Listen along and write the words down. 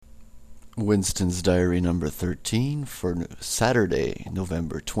Winston's Diary number 13 for Saturday,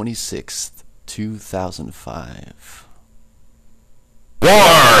 November 26th, 2005. War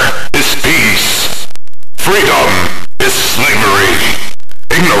is peace. Freedom is slavery.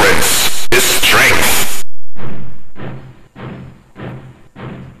 Ignorance is strength.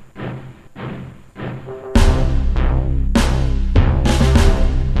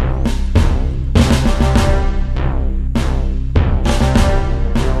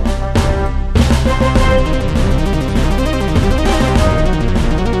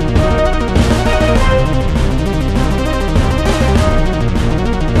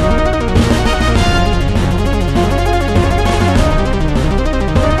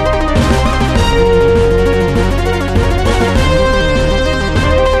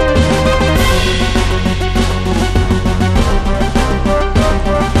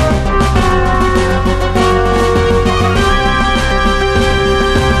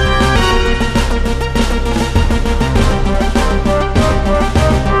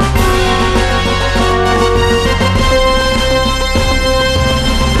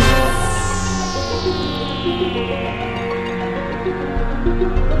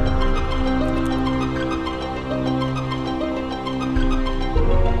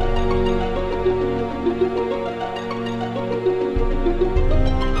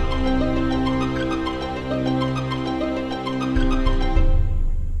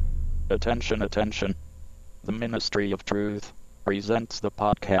 Attention. The Ministry of Truth presents the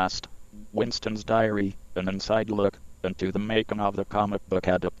podcast, Winston's Diary, an inside look into the making of the comic book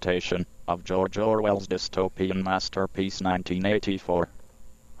adaptation of George Orwell's dystopian masterpiece 1984.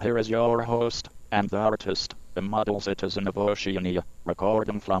 Here is your host and the artist, a model citizen of Oceania,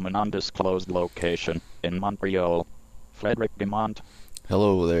 recording from an undisclosed location in Montreal, Frederick Dumont.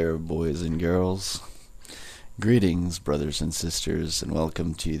 Hello there, boys and girls. Greetings, brothers and sisters, and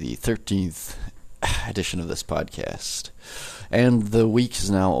welcome to the 13th edition of this podcast. And the week is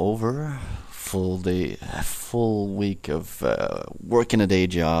now over. Full week of working a day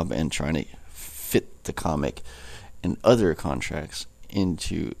job and trying to fit the comic and other contracts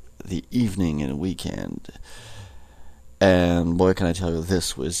into the evening and weekend. And boy, can I tell you,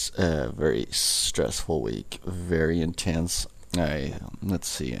 this was a very stressful week, very intense. I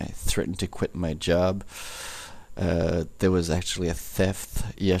threatened to quit my job. There was actually a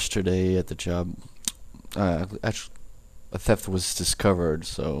theft yesterday at the job. A theft was discovered,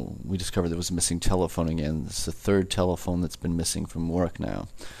 so we discovered there was a missing telephone again. It's the third telephone that's been missing from work now.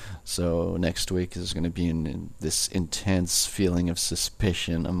 So next week is going to be this intense feeling of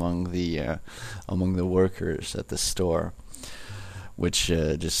suspicion among the workers at the store, which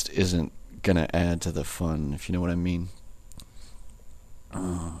just isn't going to add to the fun, if you know what I mean.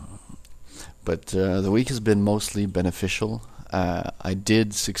 But the week has been mostly beneficial. I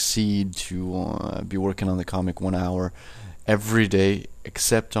did succeed to be working on the comic 1 hour every day,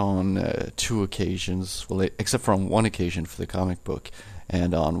 except on 2 occasions. Well, except for on one occasion for the comic book,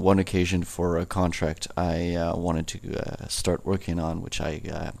 and on one occasion for a contract I wanted to start working on, which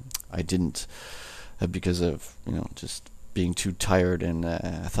I didn't because of just being too tired, and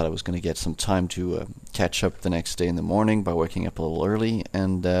I thought I was going to get some time to catch up the next day in the morning by waking up a little early,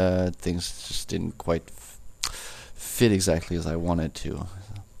 and things just didn't quite fit exactly as I wanted to.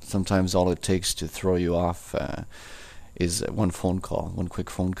 Sometimes all it takes to throw you off is one quick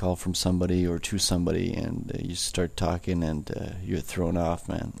phone call from somebody or to somebody, and you start talking and you're thrown off,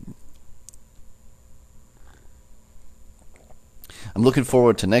 man. I'm looking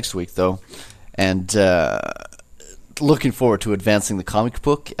forward to next week, though, and looking forward to advancing the comic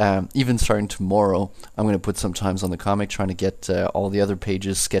book. Even starting tomorrow, I'm going to put some times on the comic, trying to get all the other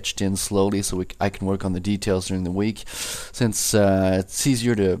pages sketched in slowly so I can work on the details during the week, since it's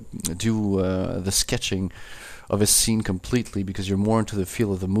easier to do the sketching of a scene completely because you're more into the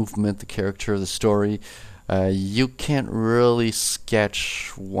feel of the movement, the character, the story. You can't really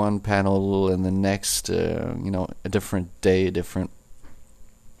sketch one panel and the next, a different day, a different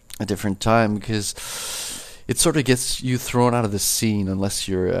time, because it sort of gets you thrown out of the scene unless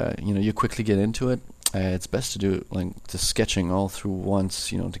you're, you quickly get into it. It's best to do the sketching all through once,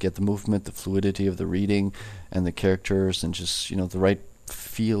 to get the movement, the fluidity of the reading, and the characters, and just, the right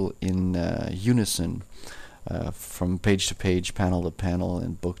feel in unison from page to page, panel to panel,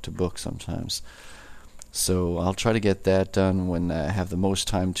 and book to book sometimes. So I'll try to get that done when I have the most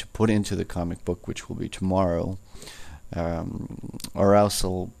time to put into the comic book, which will be tomorrow. Or else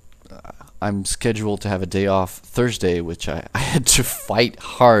I'm scheduled to have a day off Thursday, which I had to fight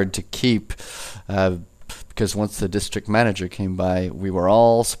hard to keep, because once the district manager came by, we were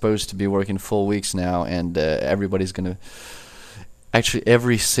all supposed to be working full weeks now, and everybody's going to actually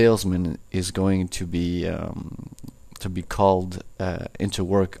every salesman is going to be called into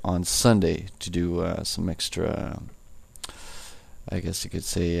work on Sunday to do some extra, I guess you could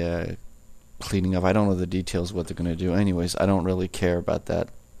say, cleaning up. I don't know the details of what they're going to do. Anyways, I don't really care about that.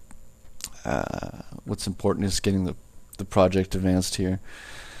 What's important is getting the project advanced here.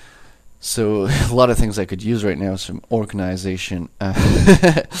 So a lot of things I could use right now is some organization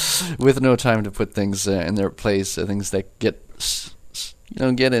with no time to put things in their place. Things that get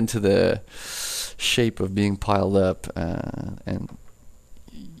into the shape of being piled up, and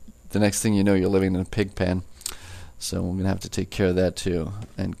the next thing you know, you're living in a pig pen. So I'm gonna have to take care of that too.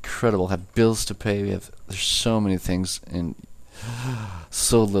 Incredible. Have bills to pay. There's so many things and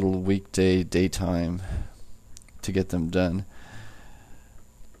so little daytime to get them done.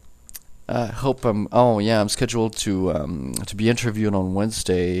 I'm scheduled to be interviewed on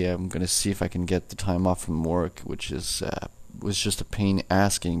Wednesday. I'm gonna see if I can get the time off from work, which was just a pain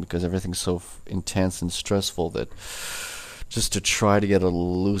asking because everything's so intense and stressful that just to try to get a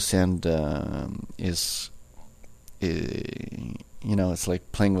loose end it's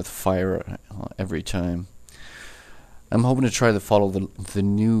like playing with fire every time. I'm hoping to try to follow the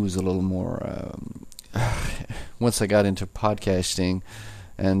news a little more. Once I got into podcasting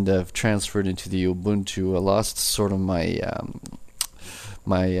and transferred into the Ubuntu, I lost sort of my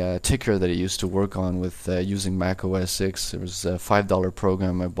ticker that I used to work on with using Mac OS X. It was a $5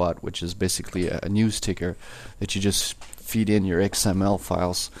 program I bought, which is basically a news ticker that you just feed in your XML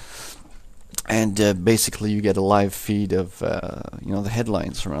files. And basically you get a live feed of the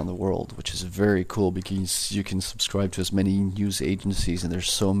headlines around the world, which is very cool because you can subscribe to as many news agencies, and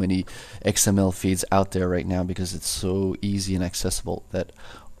there's so many XML feeds out there right now because it's so easy and accessible that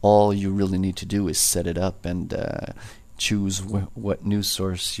all you really need to do is set it up and choose what news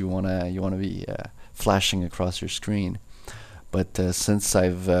source you wanna be flashing across your screen. But since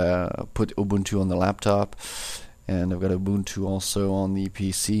I've put Ubuntu on the laptop and I've got Ubuntu also on the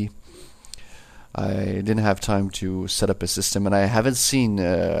PC, I didn't have time to set up a system, and I haven't seen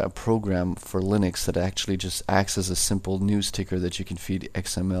a program for Linux that actually just acts as a simple news ticker that you can feed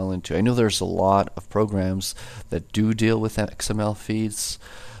XML into. I know there's a lot of programs that do deal with XML feeds,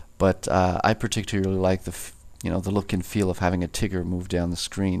 but I particularly like the look and feel of having a ticker move down the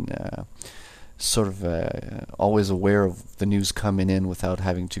screen. Always aware of the news coming in without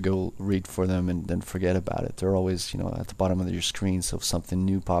having to go read for them and then forget about it. They're always at the bottom of your screen, so if something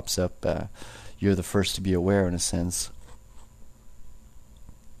new pops up, you're the first to be aware in a sense.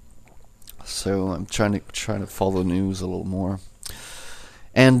 So I'm trying to follow the news a little more.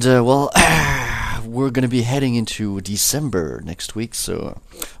 And we're going to be heading into December next week, so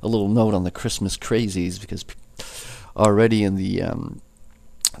a little note on the Christmas crazies, because already in the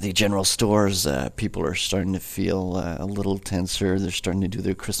general stores, people are starting to feel a little tenser. They're starting to do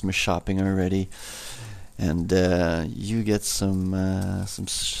their Christmas shopping already. And you get some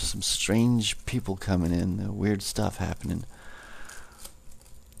strange people coming in, weird stuff happening.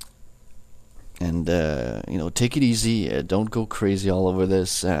 And take it easy. Don't go crazy all over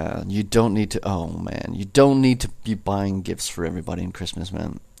this. You don't need to be buying gifts for everybody in Christmas,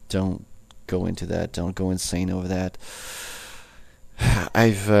 man. Don't go into that. Don't go insane over that.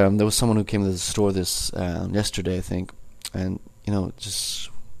 There was someone who came to the store yesterday, I think, and just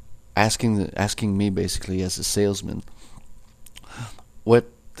asking me basically as a salesman what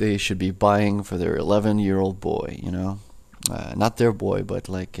they should be buying for their 11-year-old boy, not their boy, but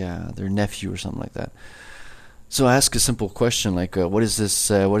like their nephew or something like that. So I ask a simple question like, what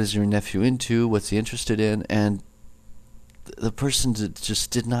is your nephew into? What's he interested in? And the person just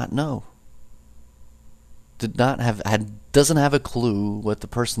did not know. Doesn't have a clue what the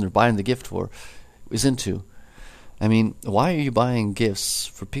person they're buying the gift for is into. I mean, why are you buying gifts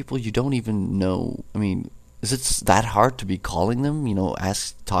for people you don't even know? I mean, is it that hard to be calling them?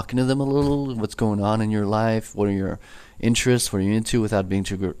 Talking to them a little. What's going on in your life? What are your interests? What are you into? Without being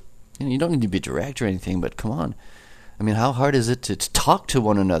too, you don't need to be direct or anything. But come on, I mean, how hard is it to talk to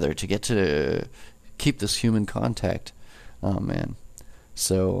one another to get to keep this human contact? Oh man.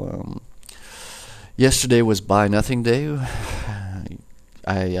 So yesterday was Buy Nothing Day.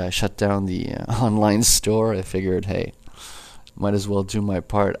 I shut down the online store. I figured, hey, might as well do my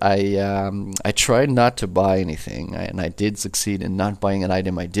part. I tried not to buy anything, and I did succeed in not buying an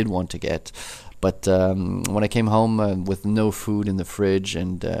item I did want to get. But when I came home with no food in the fridge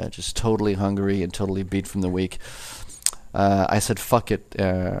and just totally hungry and totally beat from the week, I said, fuck it,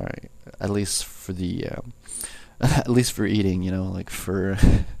 at least for the... at least for eating, like for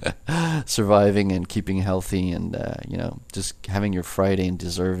surviving and keeping healthy and, just having your Friday and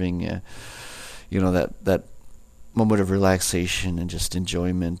deserving, that moment of relaxation and just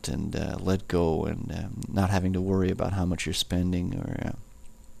enjoyment and let go and not having to worry about how much you're spending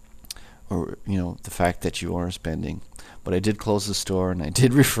or the fact that you are spending. But I did close the store and I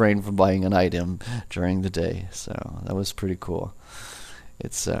did refrain from buying an item during the day, so that was pretty cool.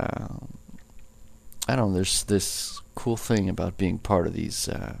 It's I don't know, there's this cool thing about being part of these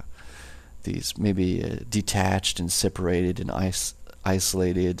maybe detached and separated and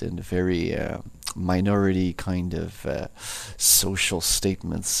isolated and very minority kind of social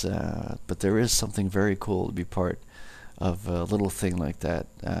statements, but there is something very cool to be part of a little thing like that.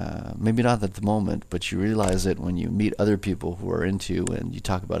 Maybe not at the moment, but you realize it when you meet other people who are into and you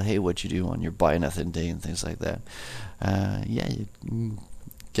talk about, hey, what you do on your Buy Nothing Day and things like that. It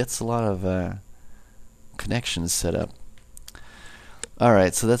gets a lot of connections set up.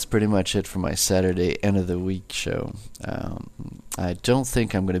 Alright, so that's pretty much it for my Saturday end of the week show. I don't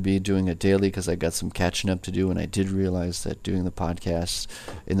think I'm going to be doing it daily because I got some catching up to do, and I did realize that doing the podcast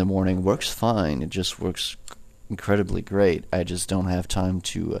in the morning works fine. It just works incredibly great. I just don't have time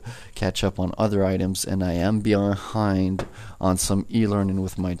to catch up on other items, and I am behind on some e-learning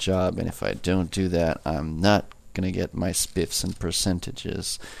with my job, and if I don't do that, I'm not going to get my spiffs and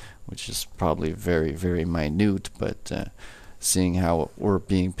percentages, which is probably very, very minute, but seeing how we're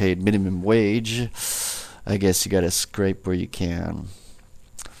being paid minimum wage, I guess you gotta scrape where you can.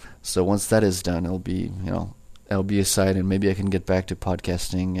 So once that is done, it'll be aside, and maybe I can get back to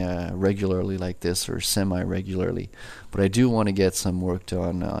podcasting regularly like this, or semi-regularly. But I do want to get some work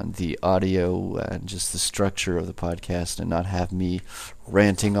done on the audio and just the structure of the podcast, and not have me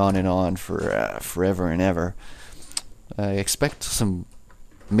ranting on and on for forever and ever. I expect some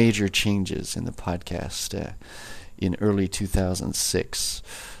major changes in the podcast in early 2006.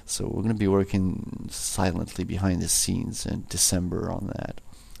 So we're going to be working silently behind the scenes in December on that.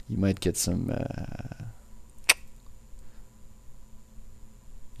 You might get some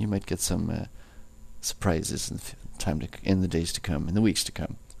surprises in the days to come, in the weeks to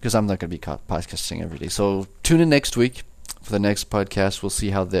come, because I'm not going to be podcasting every day. So tune in next week for the next podcast. We'll see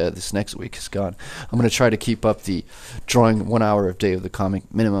how this next week has gone. I'm going to try to keep up the drawing 1 hour a day of the comic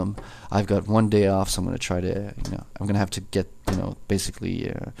minimum. I've got one day off, so I'm going to try to, I'm going to have to get,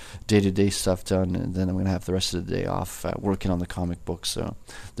 basically day-to-day stuff done, and then I'm going to have the rest of the day off working on the comic book. So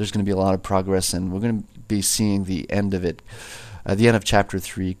there's going to be a lot of progress, and we're going to be seeing the end of it, the end of Chapter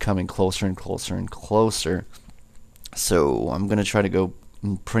 3 coming closer and closer and closer. So I'm going to try to go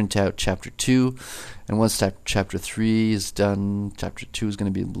and print out Chapter 2, and once Chapter 3 is done, Chapter 2 is going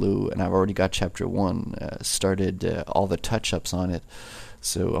to be in blue, and I've already got Chapter 1 started, all the touch-ups on it.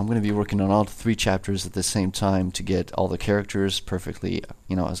 So I'm going to be working on all 3 chapters at the same time to get all the characters perfectly,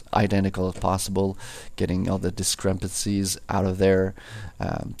 as identical as possible, getting all the discrepancies out of there,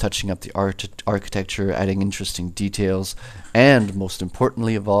 touching up the architecture, adding interesting details, and most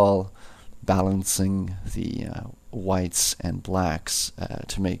importantly of all, balancing the whites and blacks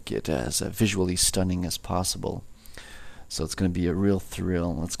to make it as visually stunning as possible. So it's going to be a real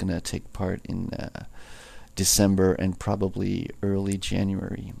thrill. It's going to take part in December and probably early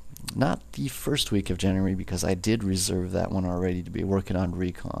January. Not the first week of January, because I did reserve that one already to be working on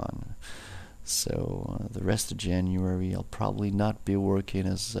Recon. So the rest of January I'll probably not be working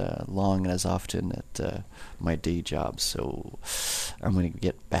as long and as often at my day job. So I'm going to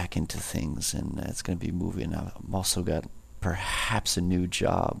get back into things, and it's going to be moving. I've also got perhaps a new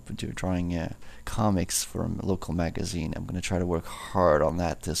job drawing comics for a local magazine. I'm going to try to work hard on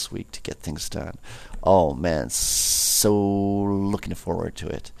that this week to get things done. Oh man, so looking forward to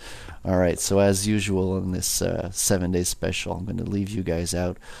it. Alright, so as usual in this 7-day special, I'm going to leave you guys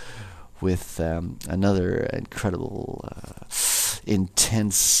out with another incredible,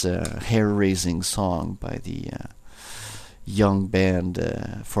 intense, hair-raising song by the young band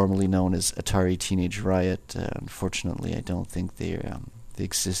formerly known as Atari Teenage Riot. Unfortunately, I don't think they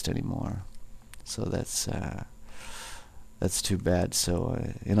exist anymore. So that's too bad.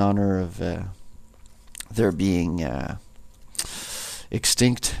 So in honor of their being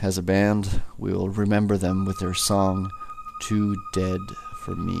extinct as a band, we will remember them with their song "Too Dead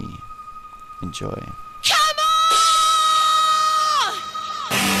for Me." Enjoy. Come on!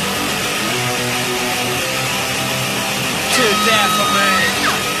 Too dead for me.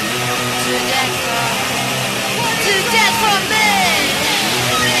 Too dead for me. Too dead for me.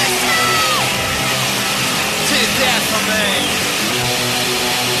 Too dead for me.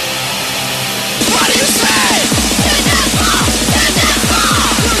 What do you say? Too dead for. Too dead for.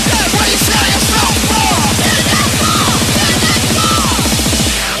 Too dead. What do you sell yourself for? Too dead for. Too dead for.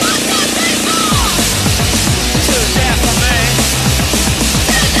 What's that thing for? Too dead for me.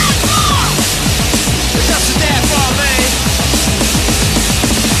 Too dead for. Just too dead for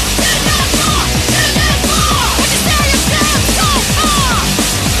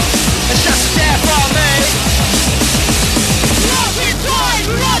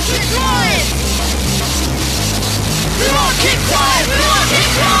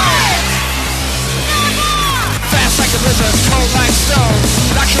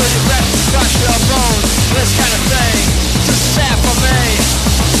stones. Actually, you rip and crush your bones. This kind of thing, just sad for me.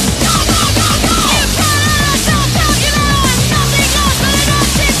 Go, go, go, go! You can't let yourself calculate. Nothing goes but an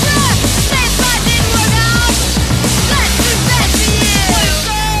empty breath. Safe life didn't work out. Let's do that to you. What do you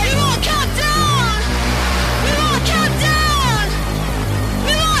say? We won't come down. We won't come down.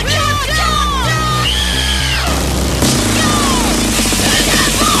 We won't come down. Go! In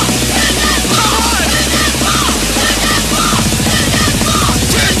that ball! In that ball! In that ball! In that ball! In that ball!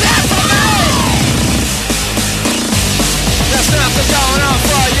 Turn that for me! There's nothing going on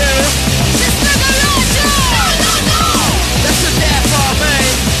for you. Just look around you. No, no, no. That's a death for me.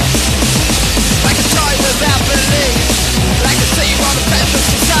 Like a toy without belief. Like a thief on the bench of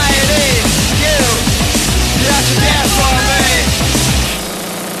society. You're a death for me.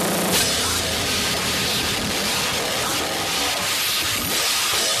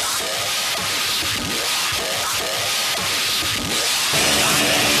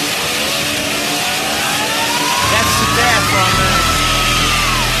 That's the death for me.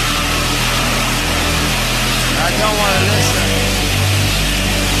 I don't want to listen,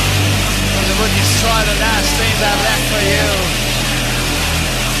 because it would destroy the last things I've left for you.